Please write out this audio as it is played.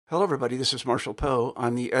Hello, everybody. This is Marshall Poe.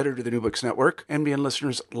 I'm the editor of the New Books Network. NBN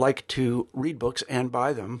listeners like to read books and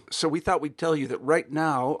buy them. So we thought we'd tell you that right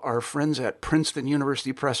now, our friends at Princeton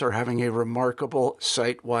University Press are having a remarkable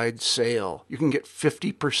site-wide sale. You can get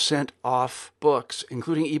 50% off books,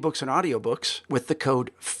 including ebooks and audiobooks, with the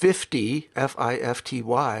code 50,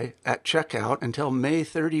 F-I-F-T-Y, at checkout until May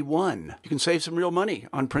 31. You can save some real money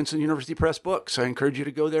on Princeton University Press books. I encourage you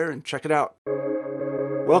to go there and check it out.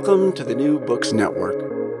 Welcome to the New Books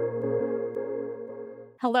Network.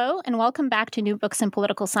 Hello, and welcome back to New Books in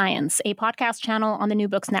Political Science, a podcast channel on the New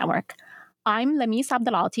Books Network. I'm Lamis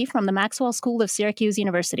Abdelalti from the Maxwell School of Syracuse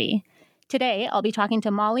University. Today, I'll be talking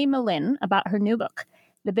to Molly Melin about her new book,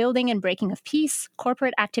 The Building and Breaking of Peace,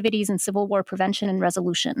 Corporate Activities in Civil War Prevention and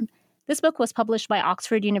Resolution. This book was published by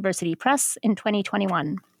Oxford University Press in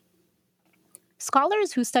 2021.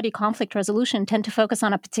 Scholars who study conflict resolution tend to focus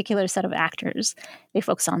on a particular set of actors. They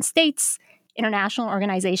focus on states, international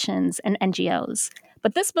organizations, and NGOs.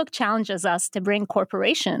 But this book challenges us to bring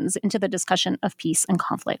corporations into the discussion of peace and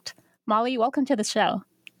conflict. Molly, welcome to the show.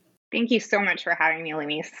 Thank you so much for having me,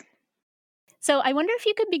 Lamis. So I wonder if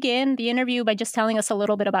you could begin the interview by just telling us a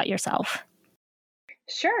little bit about yourself.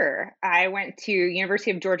 Sure. I went to University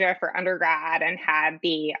of Georgia for undergrad and had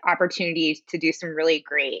the opportunity to do some really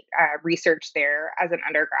great research there as an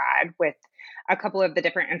undergrad with a couple of the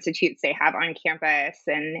different institutes they have on campus.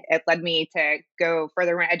 And it led me to go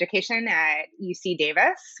further my education at UC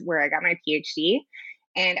Davis, where I got my PhD.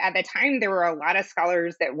 And at the time, there were a lot of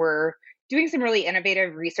scholars that were doing some really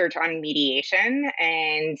innovative research on mediation.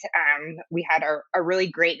 And we had a really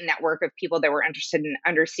great network of people that were interested in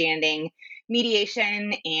understanding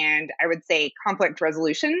mediation and I would say conflict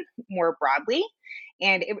resolution more broadly.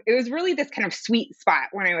 And it was really this kind of sweet spot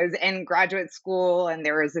when I was in graduate school, and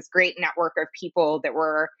there was this great network of people that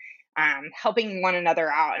were helping one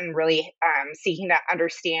another out and really seeking to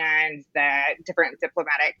understand the different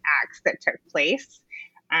diplomatic acts that took place.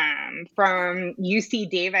 From UC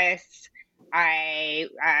Davis, I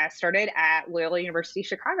started at Loyola University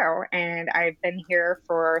Chicago, and I've been here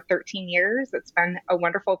for 13 years. It's been a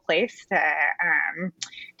wonderful place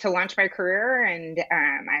to launch my career, and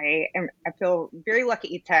I feel very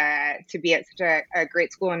lucky to be at such a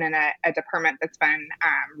great school and in a department that's been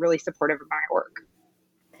really supportive of my work.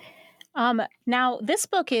 Now, this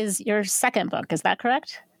book is your second book, is that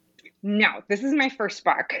correct? No, this is my first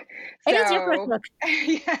book. It is your first book.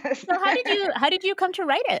 Yes. So how did you come to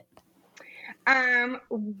write it?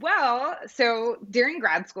 So during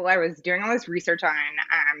grad school, I was doing all this research on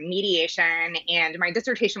mediation, and my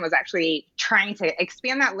dissertation was actually trying to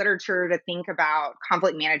expand that literature to think about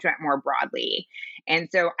conflict management more broadly. And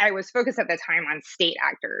so I was focused at the time on state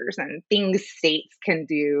actors and things states can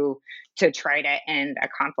do to try to end a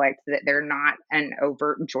conflict that they're not an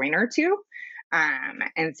overt joiner to.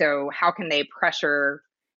 And so how can they pressure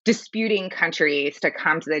disputing countries to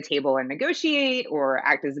come to the table and negotiate or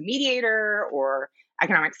act as a mediator or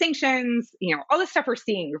economic sanctions, all the stuff we're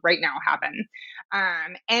seeing right now happen.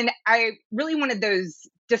 And I really wanted those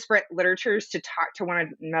disparate literatures to talk to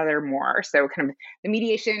one another more. So kind of the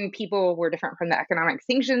mediation people were different from the economic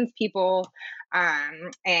sanctions people,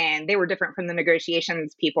 and they were different from the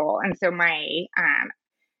negotiations people. And so my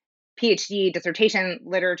PhD dissertation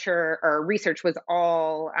literature or research was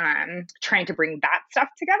all trying to bring that stuff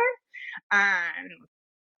together.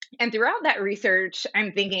 And throughout that research,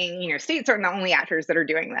 I'm thinking, states aren't the only actors that are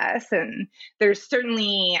doing this. And there's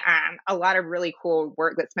certainly a lot of really cool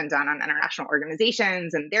work that's been done on international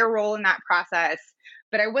organizations and their role in that process.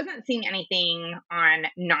 But I wasn't seeing anything on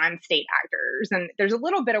non-state actors. And there's a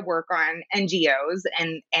little bit of work on NGOs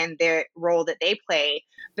and the role that they play.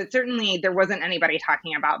 But certainly there wasn't anybody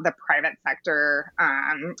talking about the private sector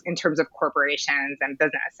in terms of corporations and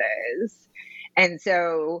businesses. And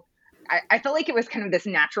so I felt like it was kind of this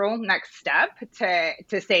natural next step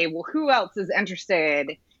to say, well, who else is interested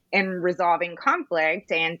in resolving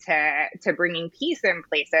conflict and to bringing peace in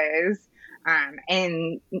places?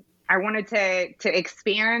 And I wanted to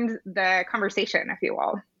expand the conversation, if you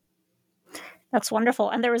will. That's wonderful.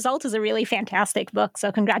 And the result is a really fantastic book.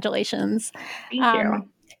 So congratulations. Thank you.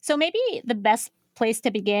 So maybe the best place to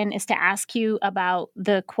begin is to ask you about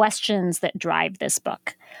the questions that drive this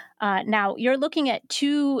book. Now, you're looking at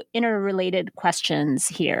two interrelated questions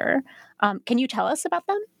here. Can you tell us about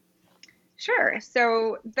them? Sure.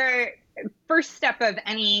 So the first step of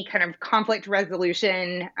any kind of conflict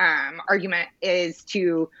resolution argument is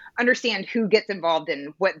to understand who gets involved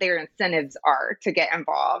and what their incentives are to get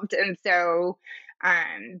involved. And so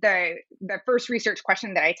the first research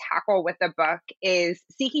question that I tackle with the book is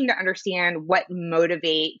seeking to understand what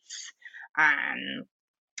motivates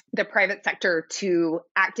the private sector to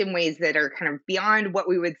act in ways that are kind of beyond what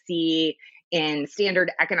we would see in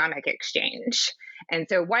standard economic exchange. And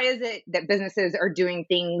so why is it that businesses are doing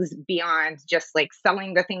things beyond just like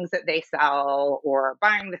selling the things that they sell or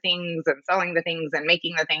buying the things and selling the things and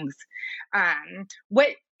making the things? What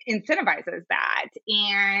incentivizes that?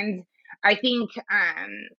 And I think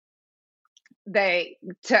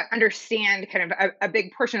to understand kind of a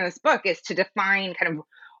big portion of this book is to define kind of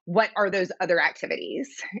what are those other activities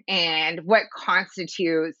and what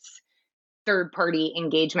constitutes third party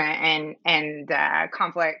engagement and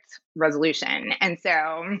conflict resolution. And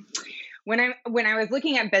so when I was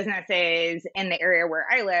looking at businesses in the area where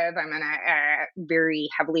I live, I'm in a very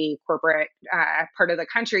heavily corporate part of the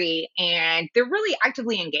country, and they're really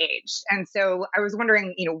actively engaged. And so I was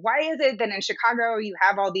wondering, why is it that in Chicago you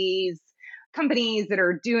have all these companies that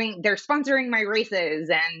they're sponsoring my races,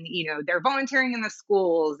 and they're volunteering in the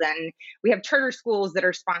schools, and we have charter schools that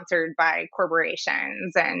are sponsored by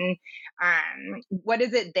corporations, and what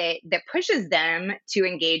is it that pushes them to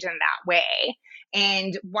engage in that way?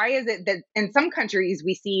 And why is it that in some countries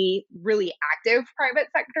we see really active private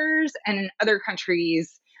sectors, and in other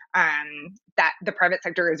countries that the private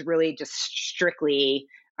sector is really just strictly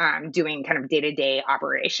doing kind of day-to-day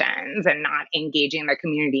operations and not engaging the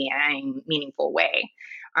community in any meaningful way?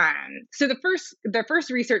 So the first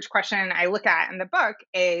research question I look at in the book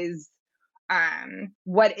is,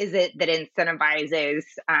 what is it that incentivizes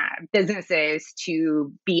businesses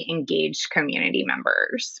to be engaged community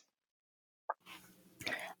members?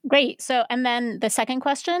 Great. So, and then the second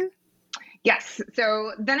question? Yes.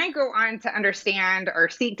 So then I go on to understand or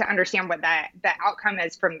seek to understand what the outcome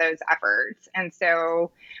is from those efforts. And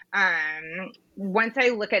so once I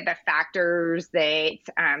look at the factors that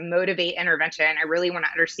motivate intervention, I really want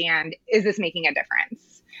to understand, is this making a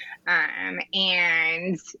difference?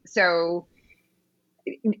 And so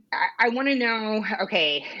I want to know,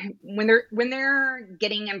 okay, when they're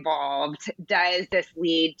getting involved, does this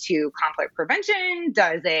lead to conflict prevention?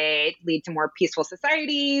 Does it lead to more peaceful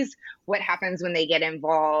societies? What happens when they get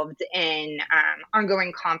involved in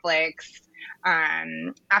ongoing conflicts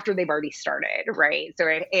after they've already started, right? So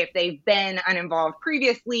if they've been uninvolved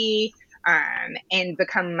previously and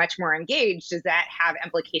become much more engaged, does that have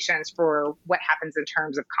implications for what happens in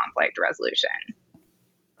terms of conflict resolution?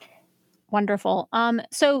 Wonderful.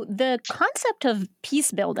 So the concept of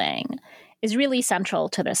peace building is really central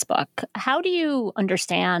to this book. How do you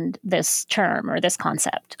understand this term or this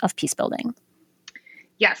concept of peace building?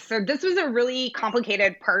 Yes. So this was a really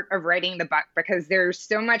complicated part of writing the book because there's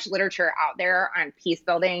so much literature out there on peace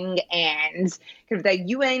building, and kind of the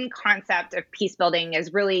UN concept of peace building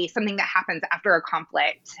is really something that happens after a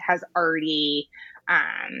conflict has already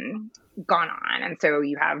gone on. And so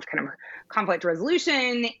you have kind of conflict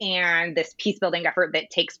resolution and this peace building effort that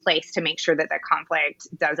takes place to make sure that the conflict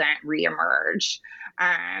doesn't reemerge.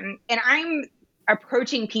 And I'm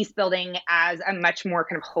approaching peace building as a much more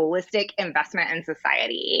kind of holistic investment in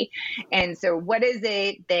society. And so what is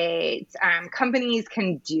it that companies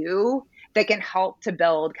can do that can help to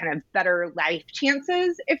build kind of better life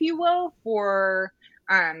chances, if you will, for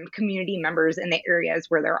community members in the areas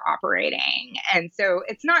where they're operating? And so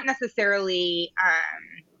it's not necessarily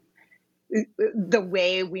the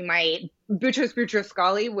way we might Boutros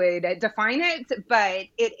Boutros-Ghali would define it, but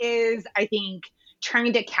it is, I think,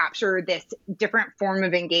 trying to capture this different form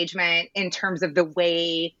of engagement in terms of the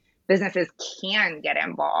way businesses can get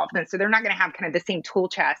involved. And so they're not going to have kind of the same tool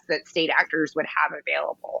chest that state actors would have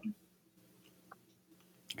available.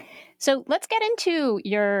 So let's get into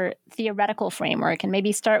your theoretical framework and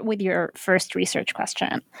maybe start with your first research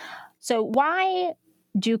question. So why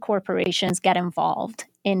do corporations get involved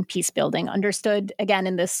in peace building, understood, again,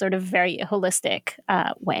 in this sort of very holistic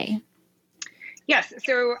way? Yes.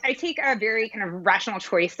 So I take a very kind of rational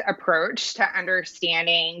choice approach to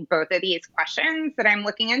understanding both of these questions that I'm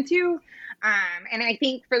looking into. And I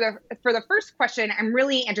think for the first question, I'm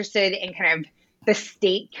really interested in kind of the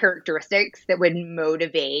state characteristics that would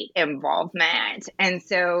motivate involvement. And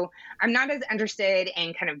so I'm not as interested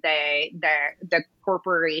in kind of the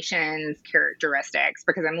corporation's characteristics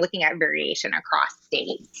because I'm looking at variation across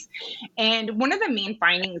states. And one of the main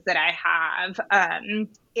findings that I have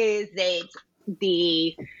is that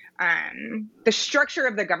the structure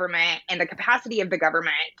of the government and the capacity of the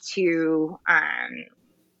government to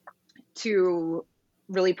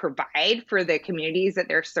really provide for the communities that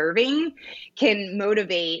they're serving can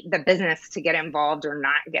motivate the business to get involved or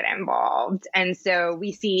not get involved. And so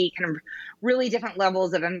we see kind of really different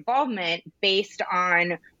levels of involvement based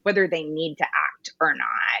on whether they need to act revoked or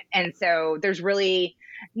not. And so there's really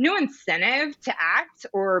no incentive to act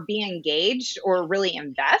or be engaged or really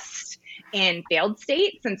invest in failed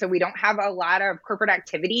states. And so we don't have a lot of corporate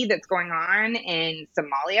activity that's going on in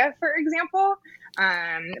Somalia, for example.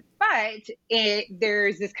 But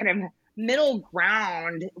there's this kind of middle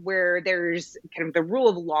ground where there's kind of the rule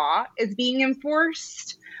of law is being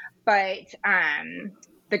enforced, but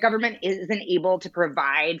the government isn't able to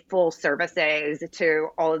provide full services to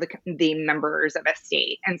all of the members of a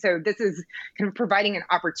state. And so this is kind of providing an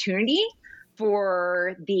opportunity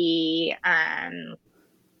for the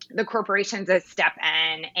corporations to step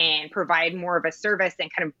in and provide more of a service and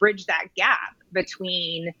kind of bridge that gap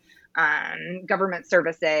between government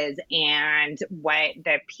services and what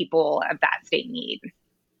the people of that state need.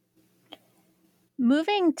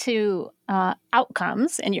 Moving to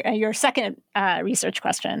outcomes and your second research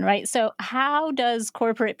question, right? So how does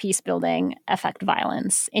corporate peace building affect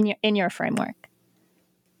violence in your framework?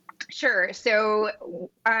 Sure. So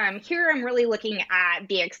here I'm really looking at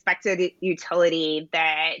the expected utility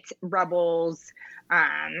that rebels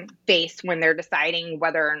face when they're deciding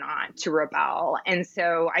whether or not to rebel. And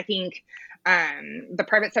so I think the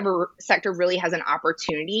private sector really has an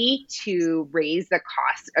opportunity to raise the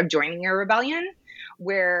cost of joining a rebellion,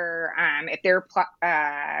 where if they're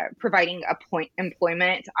providing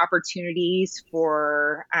employment opportunities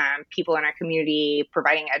for people in a community,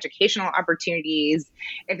 providing educational opportunities,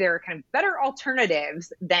 if there are kind of better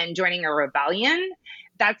alternatives than joining a rebellion,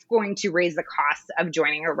 that's going to raise the cost of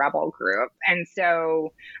joining a rebel group. And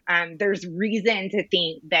so there's reason to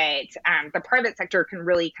think that the private sector can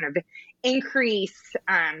really kind of increase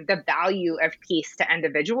the value of peace to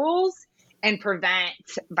individuals and prevent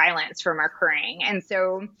violence from occurring. And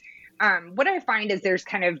so what I find is there's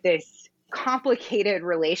kind of this complicated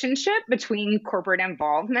relationship between corporate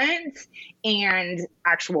involvement and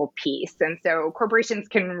actual peace. And so corporations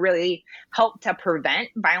can really help to prevent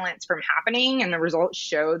violence from happening. And the results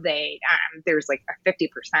show that there's like a 50%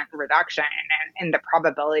 reduction in the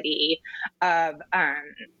probability of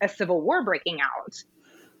a civil war breaking out.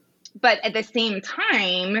 But at the same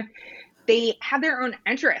time, they have their own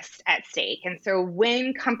interests at stake. And so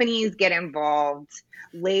when companies get involved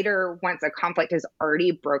later, once a conflict is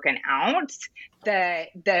already broken out,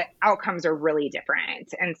 the outcomes are really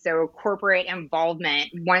different. And so corporate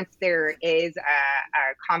involvement, once there is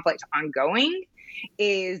a conflict ongoing,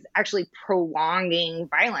 is actually prolonging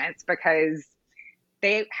violence because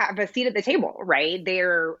they have a seat at the table, right?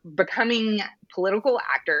 They're becoming political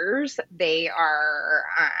actors.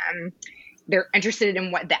 They're interested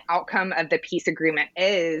in what the outcome of the peace agreement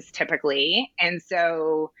is typically. And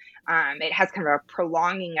so it has kind of a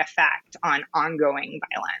prolonging effect on ongoing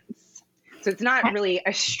violence. So it's not really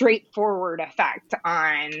a straightforward effect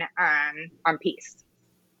on peace.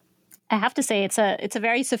 I have to say it's a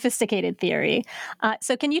very sophisticated theory.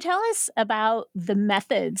 So can you tell us about the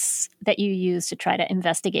methods that you use to try to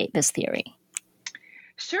investigate this theory?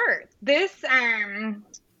 Sure. This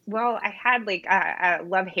well, I had like a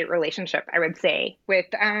love-hate relationship, I would say, with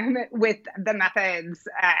the methods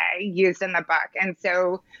used in the book. And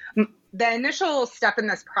so the initial step in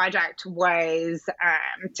this project was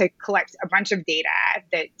to collect a bunch of data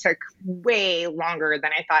that took way longer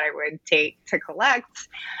than I thought it would take to collect.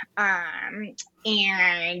 And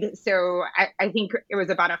so I think it was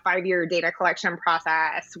about a 5-year data collection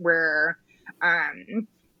process where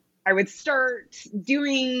I would start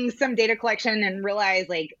doing some data collection and realize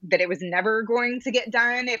like that it was never going to get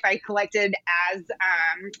done if I collected as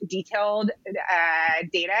detailed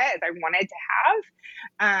data as I wanted to have.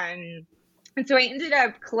 And so I ended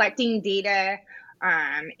up collecting data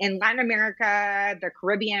in Latin America, the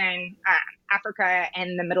Caribbean, Africa,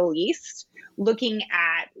 and the Middle East, looking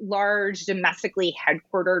at large domestically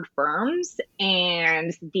headquartered firms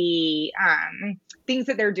and the things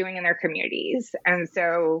that they're doing in their communities. And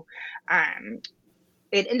so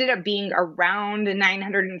it ended up being around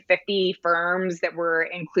 950 firms that were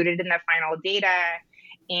included in the final data.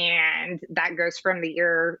 And that goes from the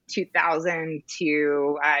year 2000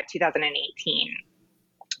 to 2018.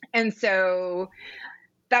 And so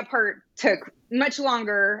that part took much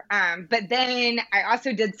longer. But then I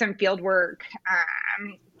also did some field work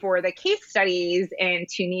for the case studies in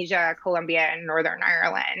Tunisia, Colombia, and Northern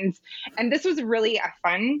Ireland. And this was really a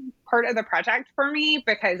fun part of the project for me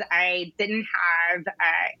because I didn't have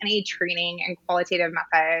any training in qualitative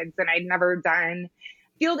methods, and I'd never done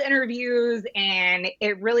field interviews, and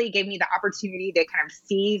it really gave me the opportunity to kind of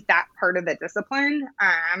see that part of the discipline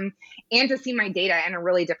and to see my data in a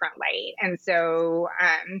really different light. And so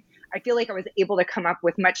I feel like I was able to come up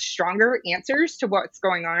with much stronger answers to what's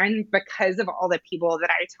going on because of all the people that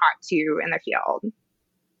I talked to in the field.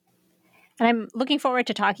 And I'm looking forward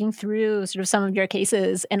to talking through sort of some of your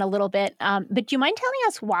cases in a little bit. But do you mind telling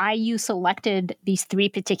us why you selected these 3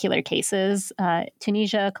 particular cases,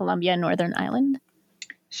 Tunisia, Colombia, and Northern Ireland?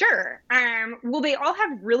 Sure. Well, they all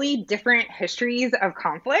have really different histories of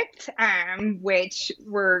conflict, which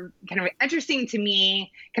were kind of interesting to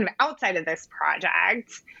me, kind of outside of this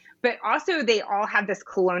project. But also, they all have this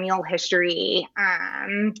colonial history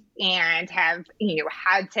and have,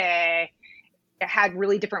 had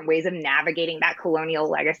really different ways of navigating that colonial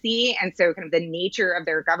legacy. And so kind of the nature of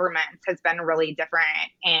their governments has been really different.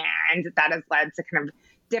 And that has led to kind of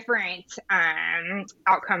different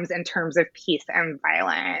outcomes in terms of peace and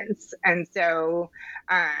violence. And so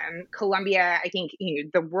Colombia, I think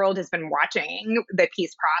the world has been watching the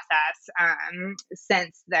peace process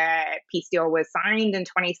since the peace deal was signed in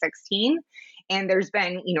 2016. And there's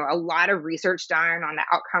been, a lot of research done on the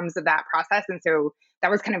outcomes of that process. And so that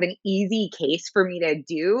was kind of an easy case for me to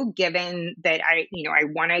do, given that I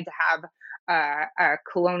wanted to have a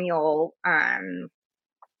colonial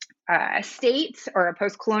state or a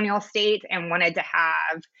post-colonial state and wanted to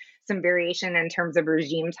have some variation in terms of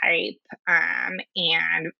regime type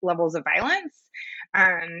and levels of violence.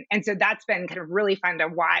 And so that's been kind of really fun to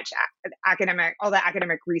watch all the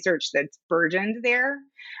academic research that's burgeoned there.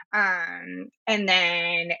 And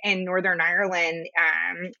then in Northern Ireland,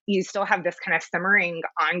 you still have this kind of simmering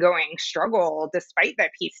ongoing struggle despite the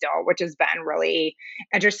peace deal, which has been really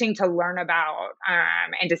interesting to learn about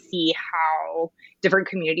and to see how different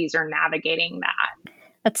communities are navigating that.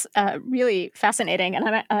 That's really fascinating.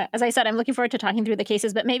 And as I said, I'm looking forward to talking through the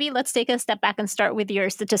cases, but maybe let's take a step back and start with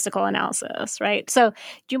your statistical analysis, right? So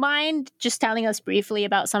do you mind just telling us briefly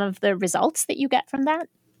about some of the results that you get from that?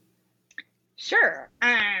 Sure.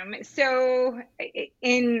 So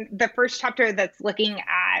in the first chapter that's looking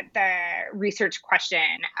at the research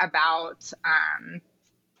question about,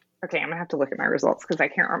 okay, I'm gonna have to look at my results because I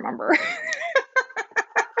can't remember.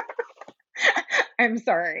 I'm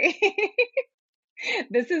sorry.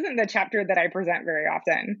 This isn't the chapter that I present very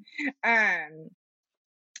often.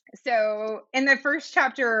 So in the first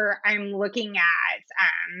chapter, I'm looking at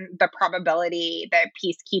the probability that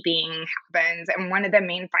peacekeeping happens. And one of the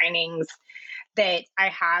main findings that I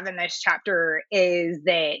have in this chapter is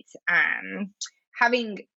that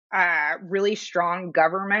having really strong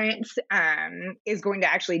government is going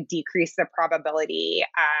to actually decrease the probability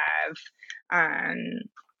of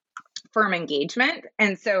firm engagement.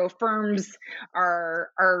 And so firms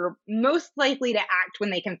are most likely to act when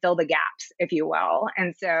they can fill the gaps, if you will.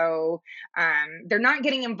 And so they're not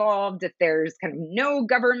getting involved if there's kind of no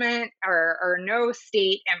government or no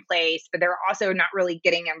state in place, but they're also not really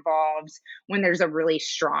getting involved when there's a really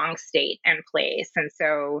strong state in place. And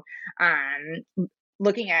so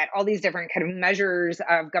looking at all these different kind of measures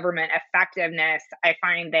of government effectiveness, I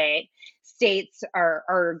find that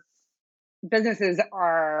businesses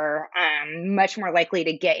are much more likely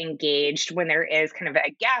to get engaged when there is kind of a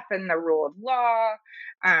gap in the rule of law,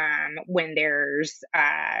 when there's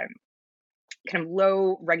kind of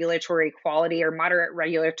low regulatory quality or moderate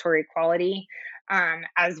regulatory quality,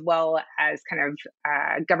 as well as kind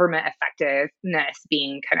of government effectiveness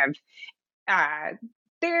being kind of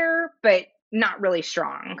there, but not really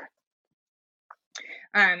strong.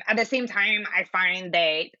 At the same time, I find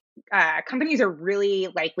that companies are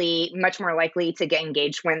much more likely to get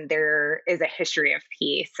engaged when there is a history of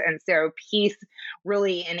peace. And so peace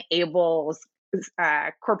really enables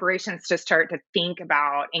corporations to start to think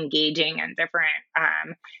about engaging in different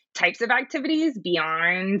types of activities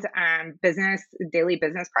beyond daily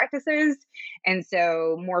business practices. And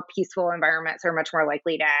so more peaceful environments are much more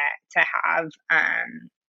likely to have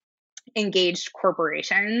engaged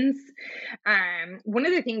corporations. One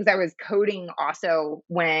of the things I was coding also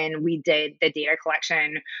when we did the data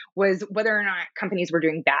collection was whether or not companies were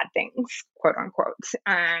doing bad things, quote unquote.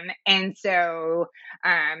 And so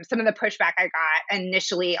some of the pushback I got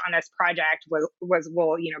initially on this project was,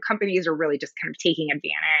 well, companies are really just kind of taking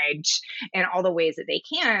advantage in all the ways that they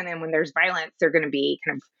can. And when there's violence, they're going to be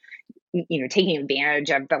kind of taking advantage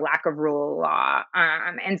of the lack of rule of law.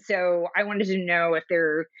 And so I wanted to know if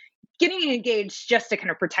they're getting engaged just to kind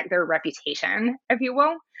of protect their reputation, if you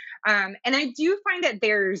will. And I do find that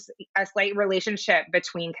there's a slight relationship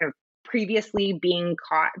between kind of previously being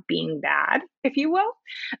caught being bad, if you will.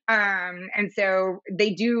 And so they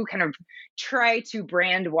do kind of try to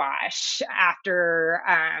brand wash after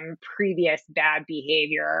previous bad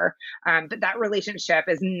behavior. But that relationship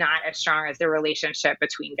is not as strong as the relationship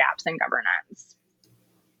between gaps in governance.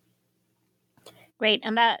 Great,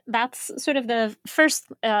 and that's sort of the first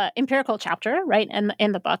empirical chapter, right?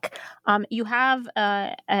 In the book, you have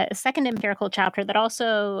a second empirical chapter that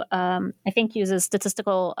also, I think, uses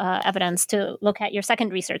statistical evidence to look at your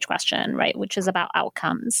second research question, right, which is about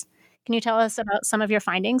outcomes. Can you tell us about some of your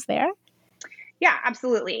findings there? Yeah,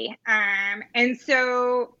 absolutely. And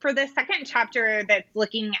so for the second chapter that's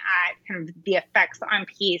looking at kind of the effects on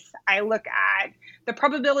peace, I look at the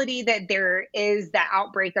probability that there is the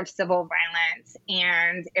outbreak of civil violence.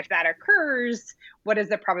 And if that occurs, what is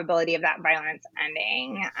the probability of that violence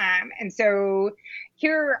ending? And so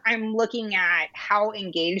here I'm looking at how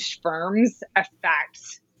engaged firms affect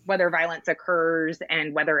whether violence occurs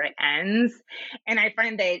and whether it ends. And I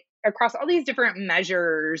find that across all these different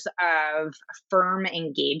measures of firm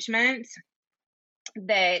engagement,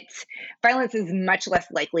 that violence is much less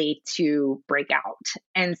likely to break out.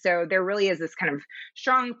 And so there really is this kind of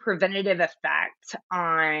strong preventative effect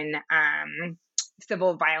on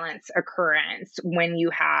civil violence occurrence when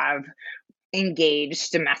you have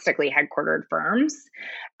engaged domestically headquartered firms.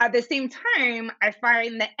 At the same time, I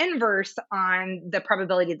find the inverse on the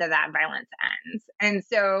probability that that violence ends. And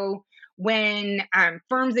so when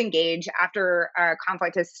firms engage after a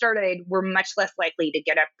conflict has started, we're much less likely to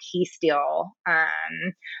get a peace deal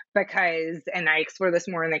because, and I explore this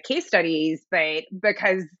more in the case studies, but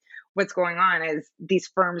because what's going on is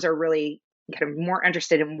these firms are really kind of more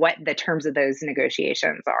interested in what the terms of those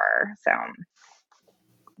negotiations are. So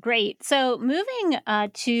Great. So moving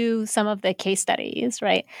to some of the case studies,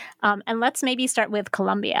 right? And let's maybe start with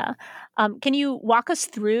Colombia. Can you walk us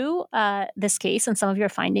through this case and some of your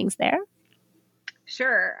findings there?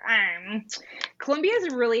 Sure. Colombia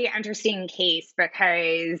is a really interesting case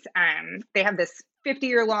because they have this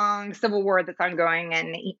 50-year-long civil war that's ongoing,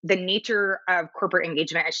 and the nature of corporate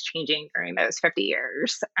engagement is changing during those 50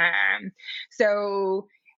 years. So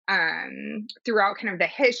throughout kind of the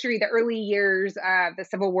history, the early years of the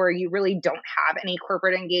Civil War, you really don't have any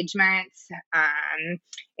corporate engagement.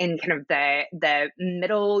 In kind of the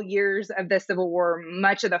middle years of the Civil War,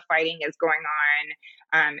 much of the fighting is going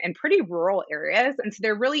on in pretty rural areas. And so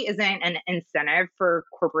there really isn't an incentive for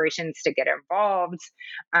corporations to get involved.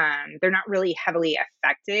 They're not really heavily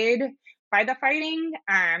affected by the fighting.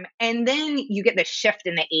 And then you get the shift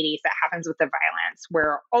in the 80s that happens with the violence,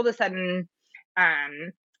 where all of a sudden,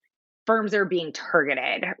 firms are being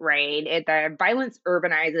targeted, right? The violence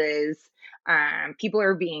urbanizes. People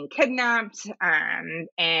are being kidnapped,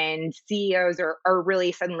 and CEOs are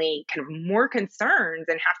really suddenly kind of more concerned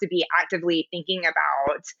and have to be actively thinking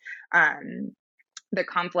about the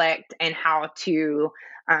conflict and how to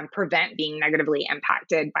prevent being negatively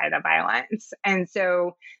impacted by the violence. And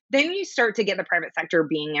so then you start to get the private sector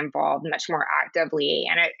being involved much more actively.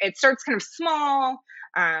 And it starts kind of small,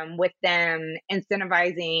 with them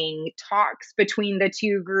incentivizing talks between the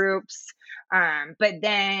two groups. But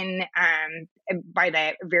then by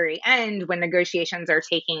the very end, when negotiations are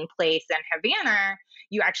taking place in Havana,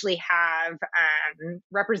 you actually have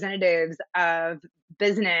representatives of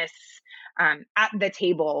business at the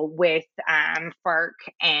table with FARC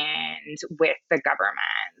and with the government.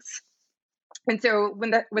 And so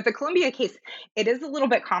with the Colombia case, it is a little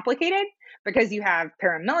bit complicated because you have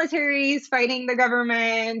paramilitaries fighting the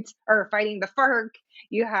government or fighting the FARC.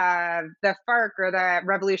 You have the FARC, or the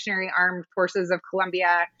Revolutionary Armed Forces of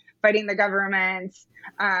Colombia, fighting the government.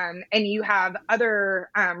 And you have other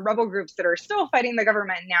rebel groups that are still fighting the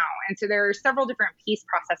government now. And so there are several different peace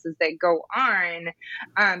processes that go on.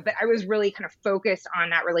 But I was really kind of focused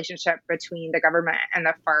on that relationship between the government and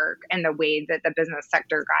the FARC and the way that the business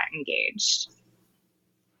sector got engaged.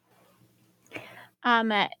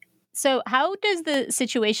 So how does the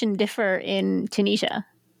situation differ in Tunisia?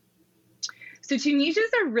 So Tunisia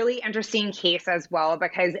is a really interesting case as well,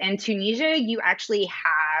 because in Tunisia, you actually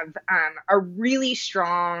have a really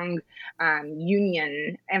strong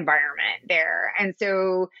union environment there. And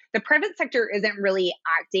so the private sector isn't really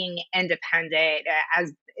acting independent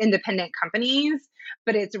as independent companies,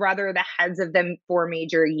 but it's rather the heads of the four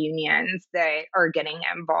major unions that are getting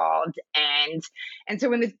involved. And so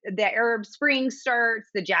when the Arab Spring starts,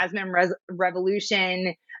 the Jasmine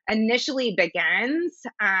Revolution initially begins,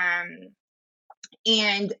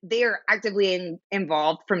 and they are actively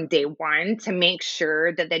involved from day one to make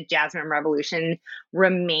sure that the Jasmine Revolution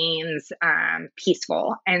remains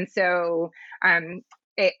peaceful. And so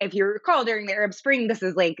if you recall, during the Arab Spring, this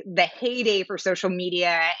is like the heyday for social media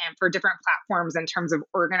and for different platforms in terms of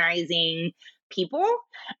organizing people.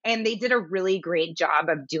 And they did a really great job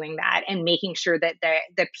of doing that and making sure that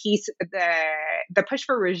the push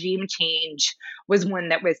for regime change was one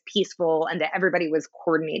that was peaceful and that everybody was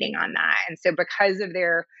coordinating on that. And so because of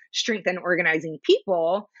their strength in organizing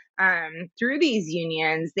people through these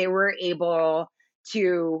unions, they were able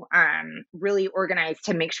to really organize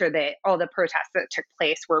to make sure that all the protests that took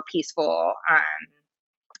place were peaceful.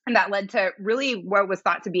 And that led to really what was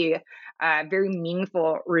thought to be a very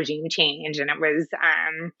meaningful regime change. And it was,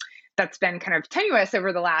 that's been kind of tenuous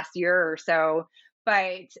over the last year or so,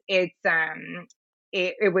 but it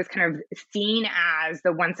was kind of seen as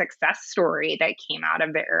the one success story that came out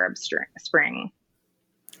of the Arab Spring.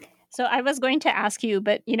 So I was going to ask you,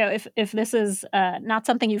 but if this is not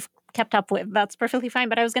something you've kept up with, that's perfectly fine.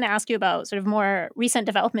 But I was going to ask you about sort of more recent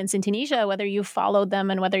developments in Tunisia, whether you followed them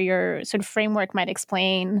and whether your sort of framework might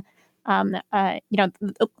explain, the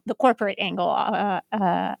corporate angle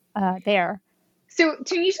there. So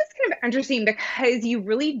Tunisia is kind of interesting because you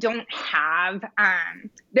really don't have.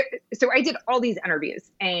 So I did all these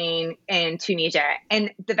interviews in Tunisia,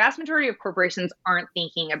 and the vast majority of corporations aren't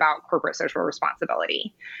thinking about corporate social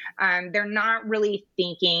responsibility. They're not really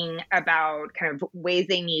thinking about kind of ways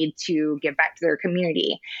they need to give back to their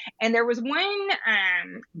community. And there was one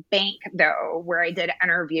bank, though, where I did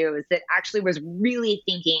interviews that actually was really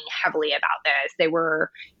thinking heavily about this. They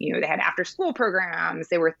were, they had after school programs.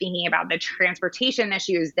 They were thinking about the transportation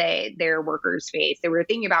issues that their workers face. They were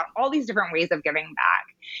thinking about all these different ways of giving back.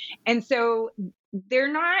 And so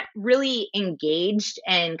they're not really engaged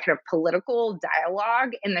in kind of political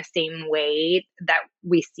dialogue in the same way that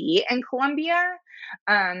we see in Colombia.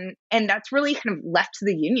 And that's really kind of left to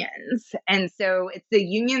the unions. And so it's the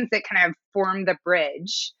unions that kind of form the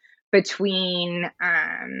bridge between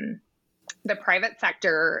the private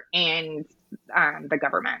sector and the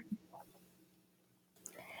government.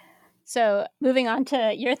 So moving on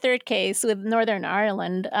to your third case with Northern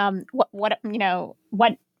Ireland,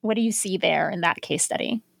 what do you see there in that case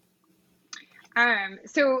study?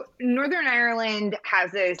 So Northern Ireland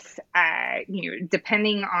has this,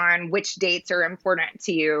 depending on which dates are important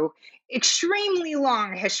to you, extremely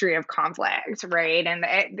long history of conflict, right? And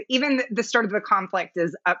even the start of the conflict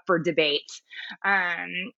is up for debate.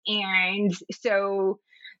 And so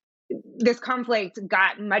this conflict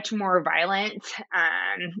got much more violent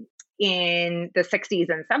in the 60s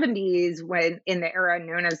and 70s when in the era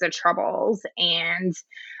known as the Troubles. And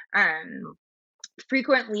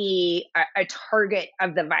frequently a target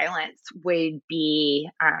of the violence would be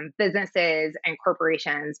businesses and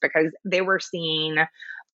corporations because they were seen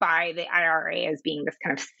by the IRA as being this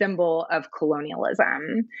kind of symbol of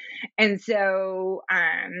colonialism. And so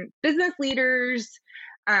business leaders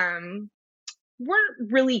weren't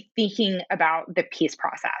really thinking about the peace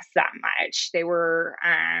process that much. They were,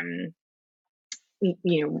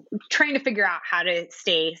 trying to figure out how to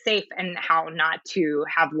stay safe and how not to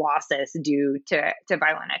have losses due to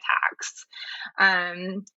violent attacks.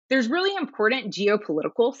 There's really important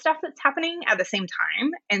geopolitical stuff that's happening at the same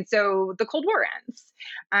time. And so the Cold War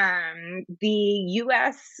ends. The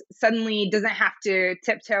US suddenly doesn't have to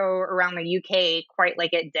tiptoe around the UK quite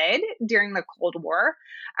like it did during the Cold War.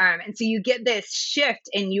 And so you get this shift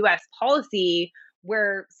in US policy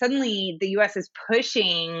where suddenly the US is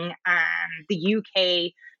pushing the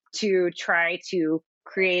UK to try to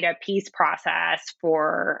create a peace process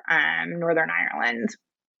for Northern Ireland.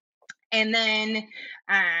 And then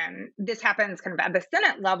this happens kind of at the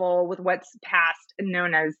Senate level with what's passed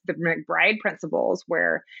known as the McBride principles,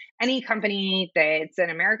 where any company that's an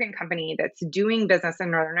American company that's doing business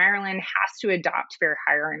in Northern Ireland has to adopt fair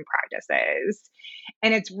hiring practices.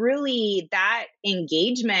 And it's really that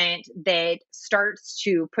engagement that starts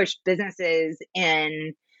to push businesses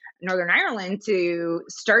in Northern Ireland to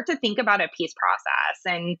start to think about a peace process.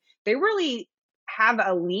 And they really have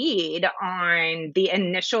a lead on the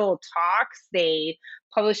initial talks. They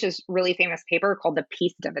published this really famous paper called the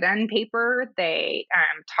Peace Dividend Paper. They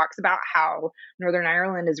talks about how Northern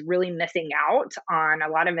Ireland is really missing out on a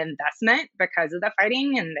lot of investment because of the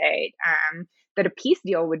fighting, and that a peace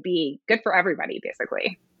deal would be good for everybody,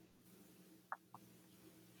 basically.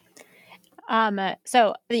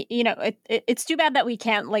 So it's too bad that we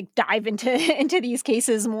can't dive into these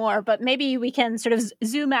cases more, but maybe we can sort of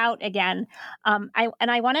zoom out again.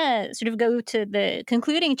 I want to sort of go to the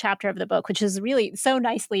concluding chapter of the book, which is really so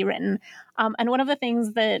nicely written. And one of the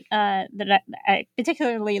things that I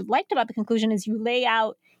particularly liked about the conclusion is you lay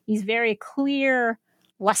out these very clear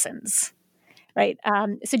lessons, right?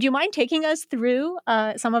 So do you mind taking us through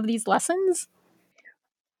some of these lessons?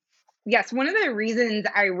 Yes, one of the reasons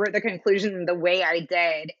I wrote the conclusion the way I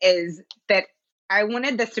did is that I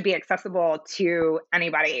wanted this to be accessible to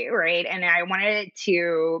anybody, right? And I wanted it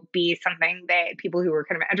to be something that people who were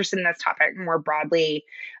kind of interested in this topic more broadly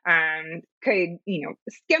could,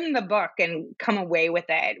 skim the book and come away with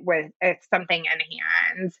it with something in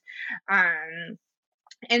hand.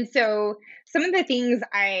 And so some of the things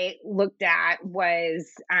I looked at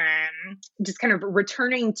was just kind of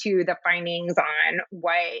returning to the findings on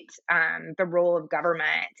what the role of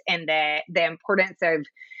government and the importance of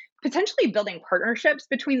potentially building partnerships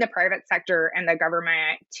between the private sector and the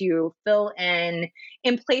government to fill in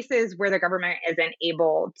places where the government isn't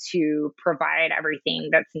able to provide everything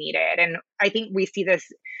that's needed. And I think we see this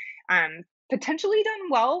potentially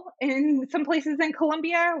done well in some places in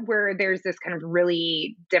Colombia where there's this kind of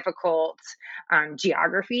really difficult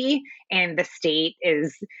geography, and the state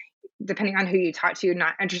is, depending on who you talk to,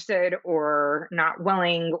 not interested or not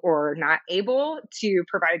willing or not able to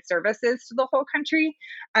provide services to the whole country.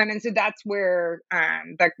 And so that's where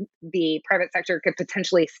the private sector could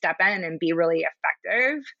potentially step in and be really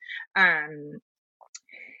effective.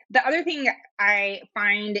 The other thing I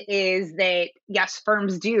find is that, yes,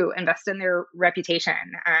 firms do invest in their reputation.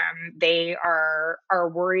 They are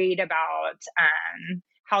worried about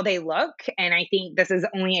how they look. And I think this is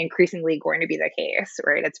only increasingly going to be the case,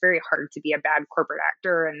 right? It's very hard to be a bad corporate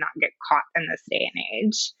actor and not get caught in this day and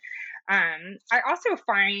age. I also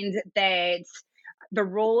find that the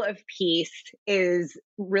role of peace is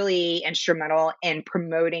really instrumental in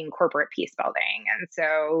promoting corporate peace building. And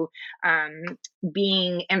so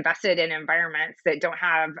being invested in environments that don't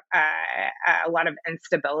have a lot of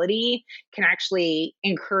instability can actually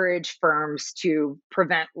encourage firms to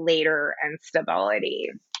prevent later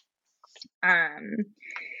instability.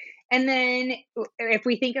 And then if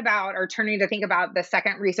we think about, or turning to think about the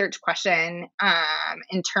second research question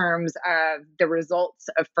in terms of the results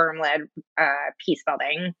of firm-led peace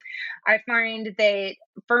building, I find that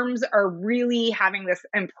firms are really having this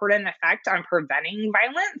important effect on preventing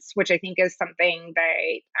violence, which I think is something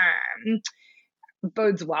that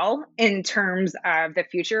bodes well in terms of the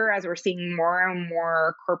future as we're seeing more and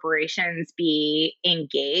more corporations be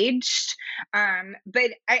engaged.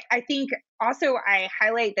 But I think also I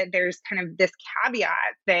highlight that there's kind of this caveat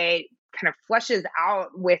that kind of fleshes out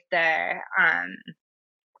with the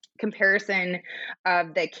comparison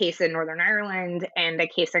of the case in Northern Ireland and the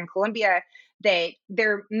case in Colombia, that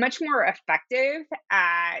they're much more effective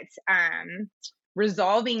at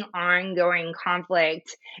resolving ongoing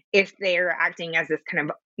conflict if they're acting as this kind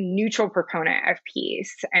of neutral proponent of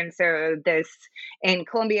peace. And so this, in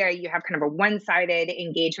Colombia, you have kind of a one-sided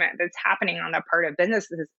engagement that's happening on the part of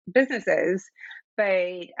businesses.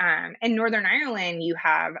 But in Northern Ireland, you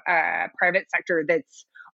have a private sector that's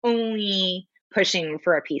only pushing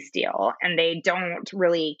for a peace deal, and they don't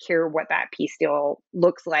really care what that peace deal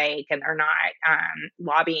looks like, and they're not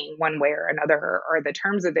lobbying one way or another or the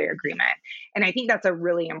terms of the agreement. And I think that's a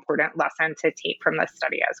really important lesson to take from this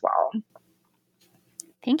study as well.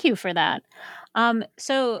 Thank you for that.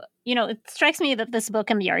 So, it strikes me that this book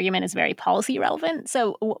and the argument is very policy relevant.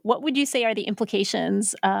 So what would you say are the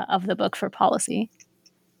implications of the book for policy?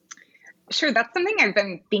 Sure. That's something I've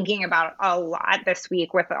been thinking about a lot this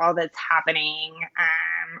week with all that's happening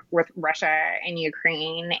with Russia and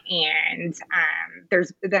Ukraine. And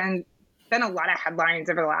there's been a lot of headlines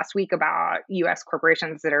over the last week about U.S.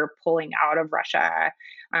 corporations that are pulling out of Russia.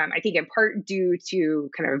 I think in part due to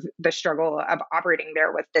kind of the struggle of operating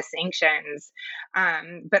there with the sanctions,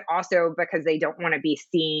 but also because they don't want to be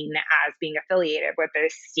seen as being affiliated with a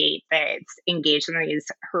state that's engaged in these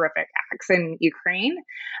horrific acts in Ukraine.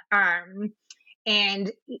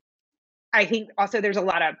 And I think also there's a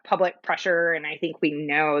lot of public pressure, and I think we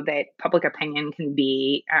know that public opinion can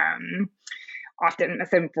be often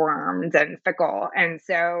misinformed and fickle. And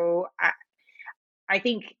so I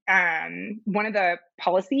think one of the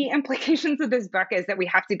policy implications of this book is that we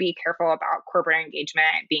have to be careful about corporate engagement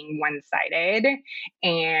being one-sided.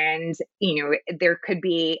 And, there could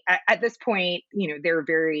be, at this point, they're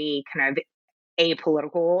very kind of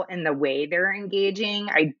apolitical in the way they're engaging.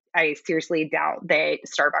 I seriously doubt that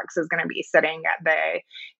Starbucks is going to be sitting at the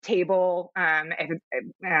table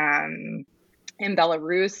in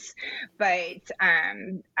Belarus, but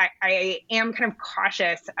I am kind of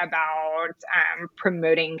cautious about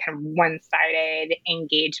promoting kind of one-sided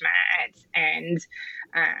engagement, and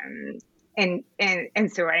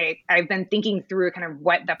so I've been thinking through kind of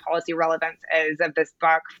what the policy relevance is of this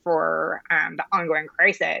book for the ongoing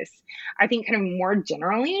crisis. I think kind of more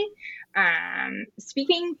generally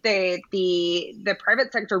speaking, the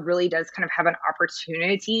private sector really does kind of have an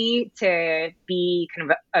opportunity to be kind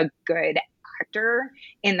of a good sector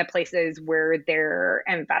in the places where they're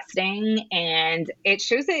investing. And it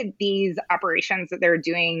shows that these operations that they're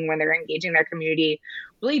doing when they're engaging their community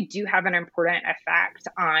really do have an important effect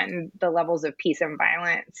on the levels of peace and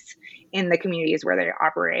violence in the communities where they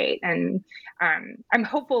operate. And I'm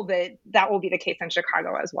hopeful that that will be the case in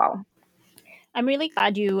Chicago as well. I'm really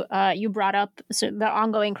glad you brought up the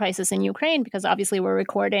ongoing crisis in Ukraine, because obviously we're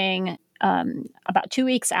recording about 2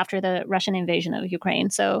 weeks after the Russian invasion of Ukraine.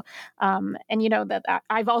 So, and that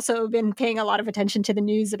I've also been paying a lot of attention to the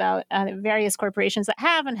news about various corporations that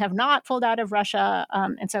have and have not pulled out of Russia.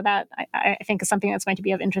 And so that I think is something that's going to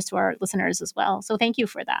be of interest to our listeners as well. So thank you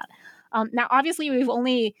for that. Now, obviously, we've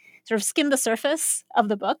only sort of skimmed the surface of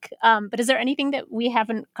the book, but is there anything that we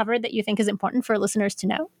haven't covered that you think is important for listeners to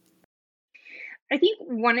know? I think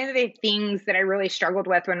one of the things that I really struggled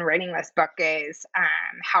with when writing this book is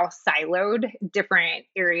how siloed different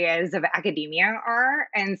areas of academia are.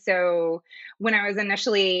 And so when I was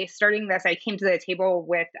initially starting this, I came to the table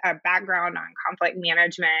with a background on conflict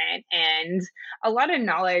management and a lot of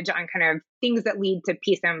knowledge on kind of things that lead to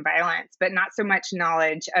peace and violence, but not so much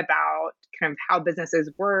knowledge about kind of how businesses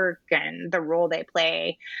work and the role they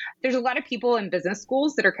play. There's a lot of people in business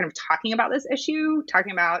schools that are kind of talking about this issue,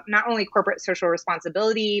 talking about not only corporate social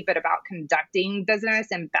responsibility, but about conducting business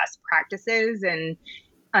and best practices in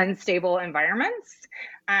unstable environments.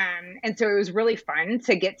 And so it was really fun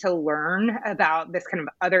to get to learn about this kind of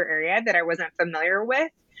other area that I wasn't familiar with.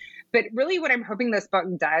 But really what I'm hoping this book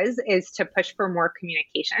does is to push for more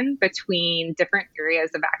communication between different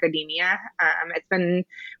areas of academia. It's been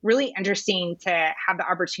really interesting to have the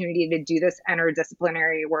opportunity to do this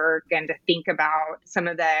interdisciplinary work and to think about some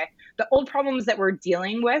of the old problems that we're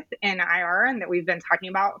dealing with in IR and that we've been talking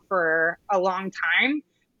about for a long time,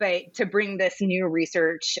 but to bring this new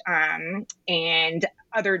research and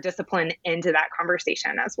other discipline into that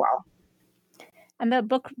conversation as well. And the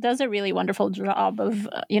book does a really wonderful job of,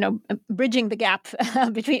 bridging the gap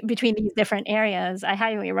between these different areas. I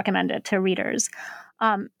highly recommend it to readers.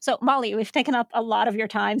 So, Molly, we've taken up a lot of your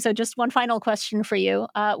time. So, just one final question for you: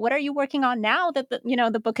 what are you working on now that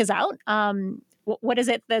the book is out? What is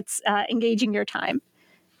it that's engaging your time?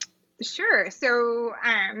 Sure. So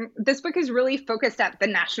this book is really focused at the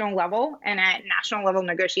national level and at national level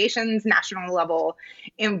negotiations, national level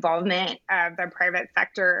involvement of the private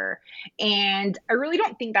sector. And I really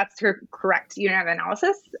don't think that's the correct unit of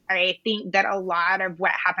analysis. I think that a lot of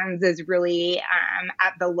what happens is really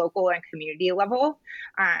at the local and community level.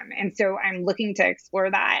 And so I'm looking to explore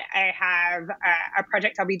that. I have a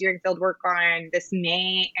project I'll be doing field work on this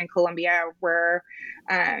May in Colombia where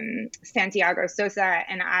Santiago Sosa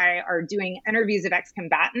and I are doing interviews of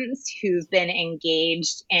ex-combatants who've been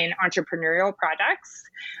engaged in entrepreneurial projects.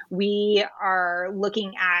 We are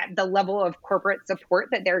looking at the level of corporate support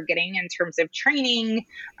that they're getting in terms of training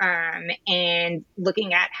and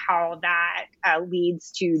looking at how that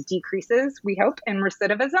leads to decreases, we hope, in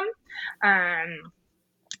recidivism.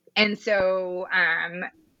 And so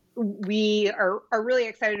we are really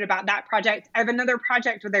excited about that project. I have another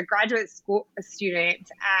project with a graduate school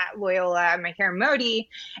student at Loyola, Mihir Modi,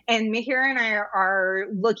 and Mihir and I are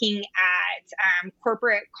looking at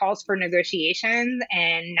corporate calls for negotiation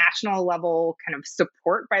and national level kind of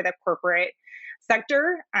support by the corporate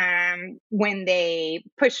sector when they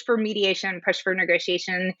push for mediation, push for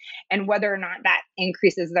negotiation, and whether or not that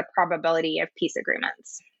increases the probability of peace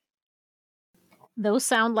agreements. Those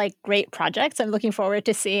sound like great projects. I'm looking forward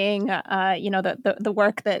to seeing, the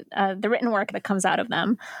work that the written work that comes out of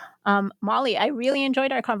them. Molly, I really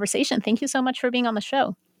enjoyed our conversation. Thank you so much for being on the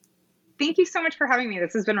show. Thank you so much for having me.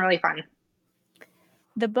 This has been really fun.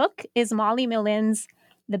 The book is Molly Millin's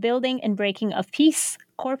The Building and Breaking of Peace: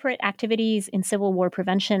 Corporate Activities in Civil War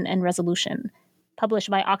Prevention and Resolution, published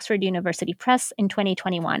by Oxford University Press in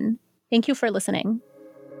 2021. Thank you for listening.